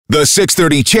The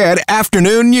 6:30 CHED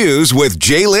Afternoon News with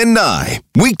Jaylen Nye.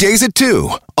 Weekdays at 2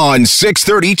 on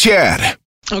 6:30 CHED.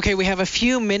 Okay, we have a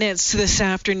few minutes this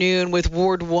afternoon with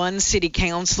Ward 1 City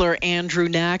Councillor Andrew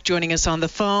Knack joining us on the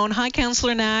phone. Hi,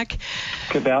 Councillor Knack.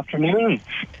 Good afternoon.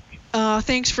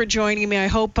 Thanks for joining me. I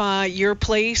hope your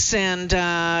place and,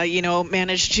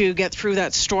 managed to get through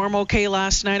that storm okay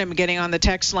last night. I'm getting on the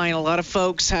text line, a lot of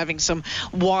folks having some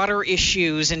water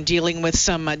issues and dealing with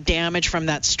some damage from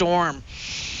that storm.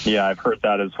 Yeah, I've heard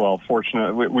that as well.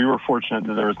 We were fortunate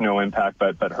that there was no impact,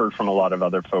 but heard from a lot of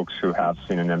other folks who have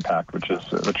seen an impact, which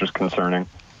is concerning.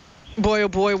 Boy, oh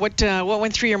boy, what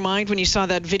went through your mind when you saw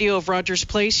that video of Rogers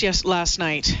Place last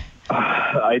night?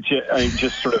 I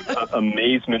just sort of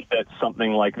amazement that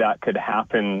something like that could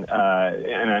happen.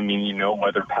 And I mean,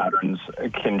 weather patterns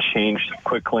can change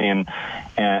quickly,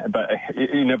 but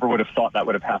you never would have thought that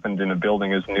would have happened in a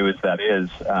building as new as that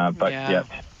is. But yet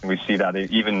we see that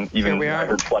even I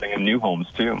heard flooding in new homes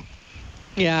too.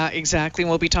 Yeah, exactly.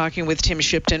 We'll be talking with Tim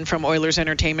Shipton from Oilers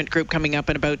Entertainment Group coming up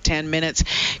in about 10 minutes.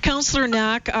 Councillor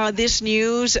Knack, this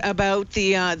news about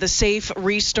the Safe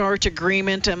Restart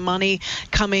Agreement and money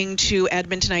coming to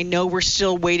Edmonton. I know we're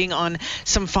still waiting on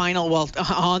some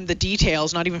on the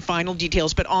details, not even final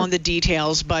details, but on the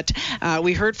details. But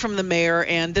we heard from the mayor,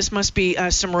 and this must be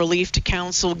some relief to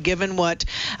council given what,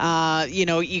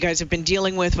 you guys have been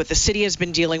dealing with, what the city has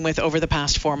been dealing with over the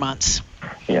past 4 months.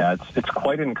 Yeah, it's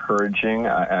quite encouraging,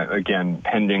 again,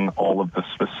 pending all of the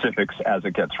specifics as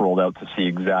it gets rolled out to see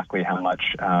exactly how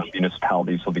much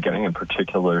municipalities will be getting, in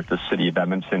particular the city of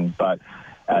Edmonton. But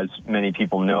as many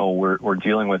people know, we're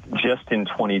dealing with, just in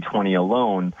 2020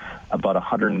 alone, about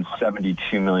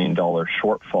 $172 million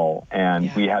shortfall.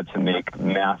 And we had to make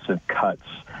massive cuts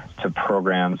to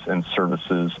programs and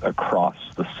services across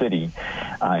the city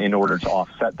in order to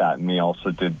offset that. And we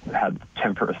also had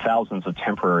thousands of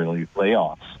temporary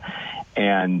layoffs.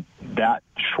 And that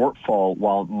shortfall,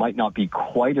 while it might not be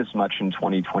quite as much in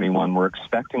 2021, we're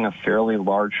expecting a fairly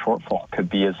large shortfall. It could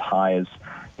be as high as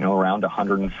around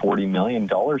 $140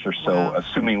 million or so,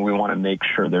 assuming we want to make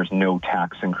sure there's no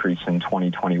tax increase in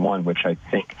 2021, which I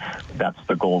think that's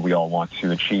the goal we all want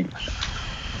to achieve.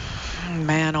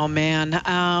 Man, oh man.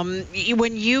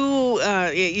 When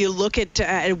you look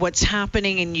at what's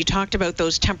happening, and you talked about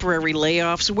those temporary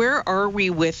layoffs, where are we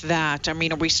with that? I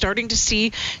mean, are we starting to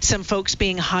see some folks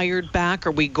being hired back?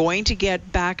 Are we going to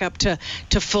get back up to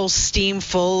full steam,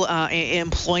 full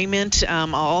employment?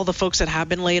 All the folks that have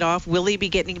been laid off, will they be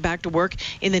getting back to work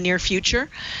in the near future?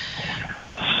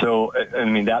 So, I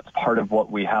mean, that's part of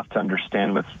what we have to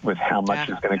understand with how much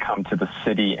is going to come to the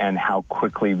city and how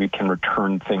quickly we can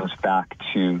return things back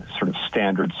to sort of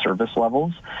standard service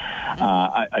levels.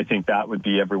 I think that would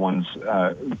be everyone's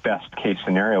best case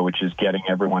scenario, which is getting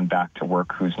everyone back to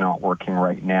work who's not working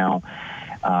right now.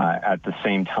 At the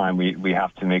same time, we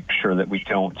have to make sure that we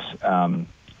don't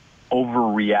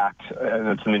overreact.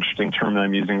 That's an interesting term that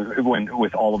I'm using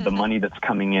with all of the money that's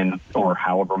coming in, or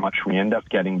however much we end up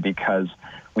getting, because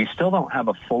we still don't have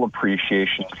a full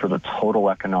appreciation for the total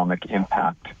economic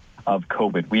impact of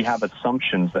COVID. We have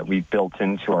assumptions that we've built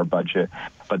into our budget,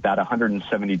 but that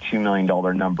 $172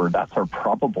 million number, that's our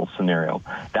probable scenario.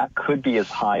 That could be as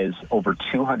high as over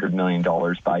 $200 million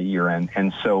by year end.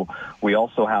 And so we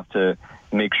also have to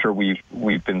make sure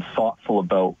we've been thoughtful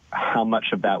about how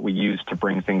much of that we use to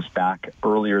bring things back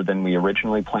earlier than we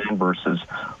originally planned versus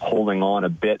holding on a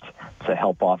bit to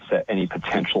help offset any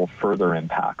potential further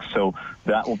impacts. So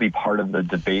that will be part of the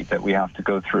debate that we have to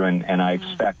go through, and I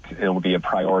expect it will be a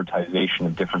prioritization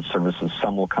of different services.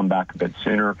 Some will come back a bit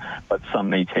sooner, but some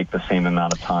may take the same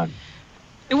amount of time.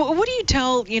 What do you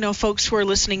tell, folks who are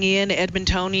listening in,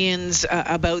 Edmontonians,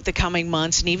 about the coming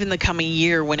months and even the coming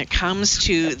year when it comes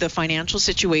to the financial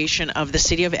situation of the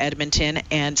city of Edmonton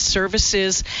and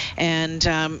services and,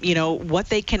 what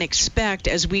they can expect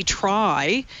as we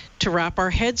try to wrap our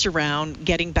heads around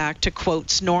getting back to,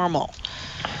 quotes, normal?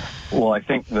 Well, I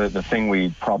think the thing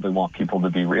we probably want people to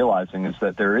be realizing is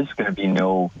that there is going to be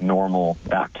no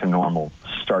back to normal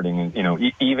starting,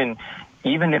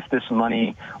 even if this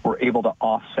money were able to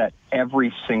offset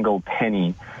every single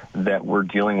penny that we're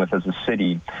dealing with as a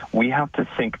city, we have to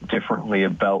think differently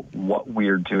about what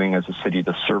we're doing as a city,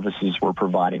 the services we're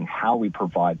providing, how we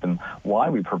provide them,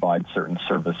 why we provide certain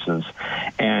services.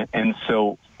 And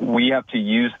so we have to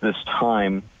use this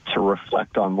time to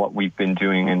reflect on what we've been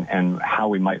doing and how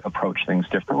we might approach things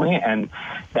differently. And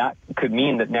that could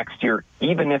mean that next year,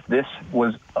 even if this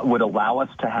would allow us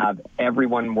to have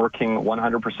everyone working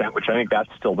 100%, which I think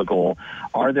that's still the goal,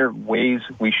 are there ways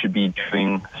we should be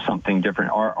doing something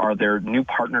different? Are there new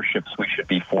partnerships we should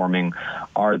be forming?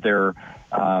 Are there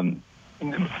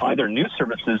either new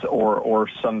services or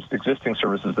some existing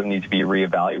services that need to be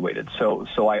reevaluated.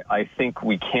 So I think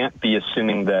we can't be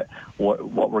assuming that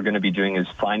what we're going to be doing is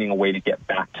finding a way to get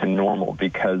back to normal,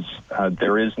 because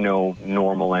there is no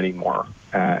normal anymore,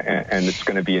 and it's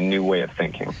going to be a new way of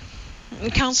thinking.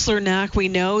 Councillor Knack, we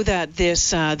know that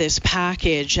this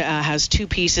package has two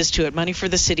pieces to it: money for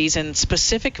the cities and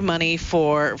specific money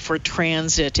for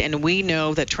transit. And we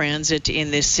know that transit in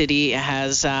this city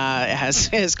has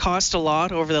cost a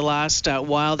lot over the last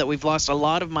while. That we've lost a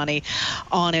lot of money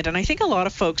on it. And I think a lot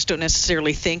of folks don't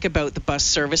necessarily think about the bus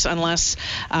service unless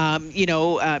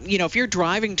if you're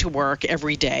driving to work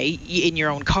every day in your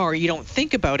own car, you don't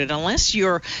think about it unless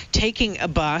you're taking a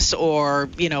bus or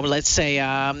let's say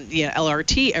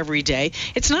LRT every day.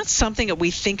 It's not something that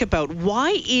we think about.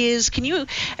 Can you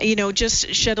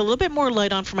just shed a little bit more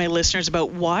light on for my listeners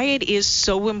about why it is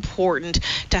so important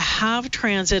to have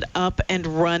transit up and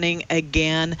running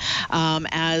again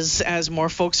as more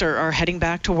folks are heading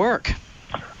back to work?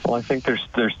 Well, I think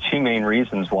there's two main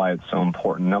reasons why it's so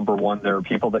important. Number one, there are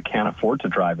people that can't afford to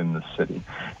drive in this city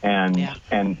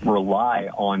and rely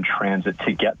on transit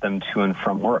to get them to and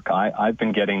from work. I've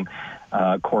been getting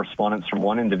correspondence from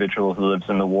one individual who lives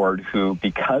in the ward who,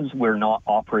 because we're not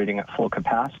operating at full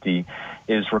capacity,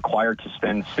 is required to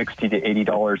spend $60 to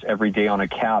 $80 every day on a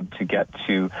cab to get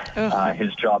to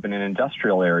his job in an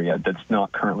industrial area that's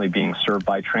not currently being served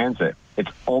by transit.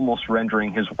 It's almost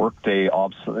rendering his workday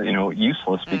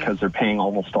useless because they're paying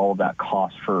almost all of that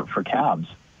cost for cabs.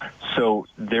 So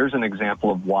there's an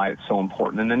example of why it's so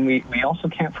important. And then we also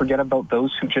can't forget about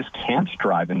those who just can't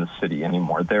drive in the city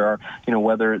anymore. There are,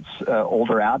 whether it's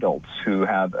older adults who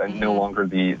have no longer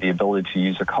the ability to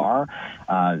use a car,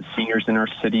 seniors in our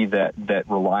city that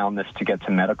rely on this to get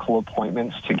to medical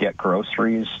appointments, to get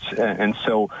groceries. And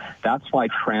so that's why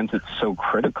transit's so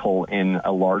critical in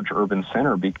a large urban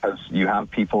center, because you have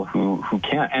people who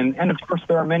can't. And of course,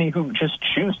 there are many who just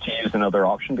choose to use another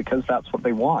option because that's what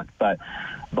they want.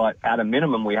 But at a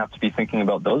minimum, we have to be thinking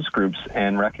about those groups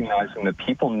and recognizing that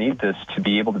people need this to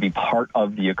be able to be part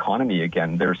of the economy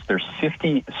again. There's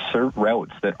 50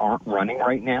 routes that aren't running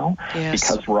right now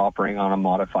because we're operating on a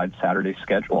modified Saturday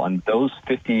schedule. And those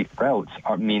 50 routes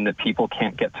mean that people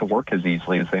can't get to work as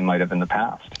easily as they might have in the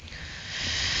past.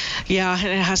 Yeah, and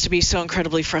it has to be so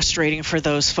incredibly frustrating for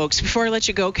those folks. Before I let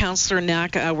you go, Councillor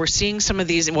Knack, we're seeing some of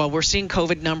these, we're seeing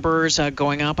COVID numbers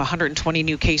going up. 120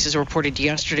 new cases reported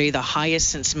yesterday, the highest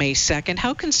since May 2nd.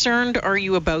 How concerned are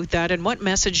you about that, and what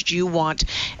message do you want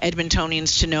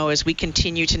Edmontonians to know as we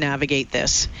continue to navigate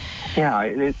this? Yeah,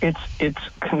 it's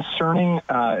concerning,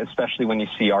 especially when you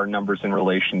see our numbers in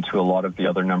relation to a lot of the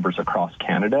other numbers across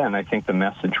Canada. And I think the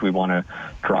message we want to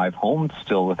drive home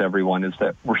still with everyone is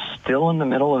that we're still in the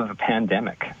middle of a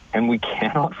pandemic, and we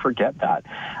cannot forget that.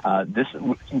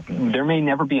 There may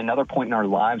never be another point in our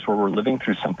lives where we're living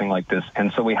through something like this,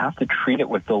 and so we have to treat it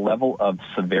with the level of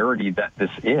severity that this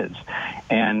is.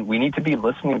 And we need to be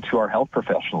listening to our health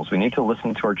professionals. We need to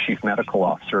listen to our Chief Medical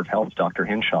Officer of Health, Dr.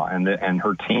 Hinshaw, and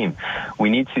her team. We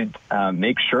need to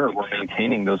make sure we're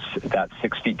maintaining that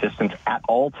 6 feet distance at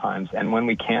all times, and when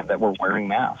we can't, that we're wearing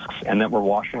masks and that we're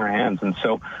washing our hands. And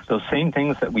so those same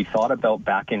things that we thought about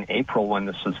back in April when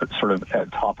this was sort of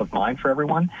at top of mind for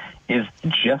everyone is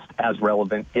just as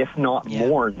relevant, if not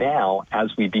more now,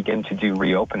 as we begin to do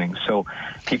reopening. So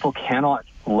people cannot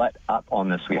let up on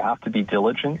this. We have to be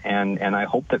diligent, and I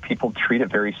hope that people treat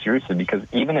it very seriously, because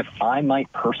even if I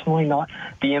might personally not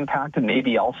be impacted,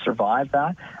 maybe I'll survive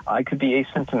that. I could be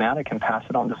asymptomatic and pass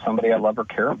it on to somebody I love or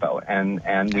care about, and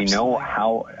we know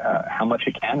how much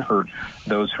it can hurt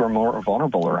those who are more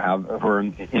vulnerable or who are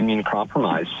immune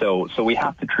compromised. So we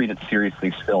have to treat it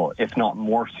seriously still, if not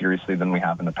more seriously than we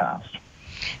have in the past.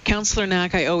 Councillor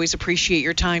Knack, I always appreciate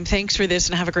your time. Thanks for this,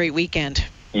 and have a great weekend.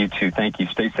 You too. Thank you.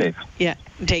 Stay safe. Yeah,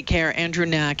 take care. Andrew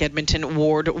Knack, Edmonton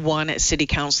Ward 1 City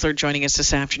Councillor, joining us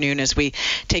this afternoon as we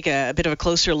take a bit of a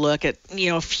closer look at,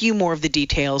 a few more of the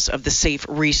details of the Safe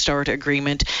Restart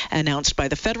Agreement announced by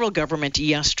the federal government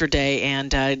yesterday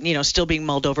and, still being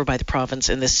mulled over by the province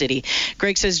and the city.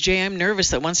 Greg says, Jay, I'm nervous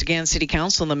that once again City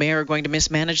Council and the Mayor are going to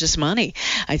mismanage this money.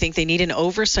 I think they need an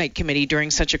oversight committee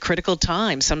during such a critical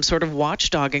time, some sort of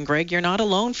watchdog. And Greg, you're not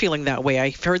alone feeling that way.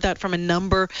 I've heard that from a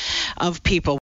number of people.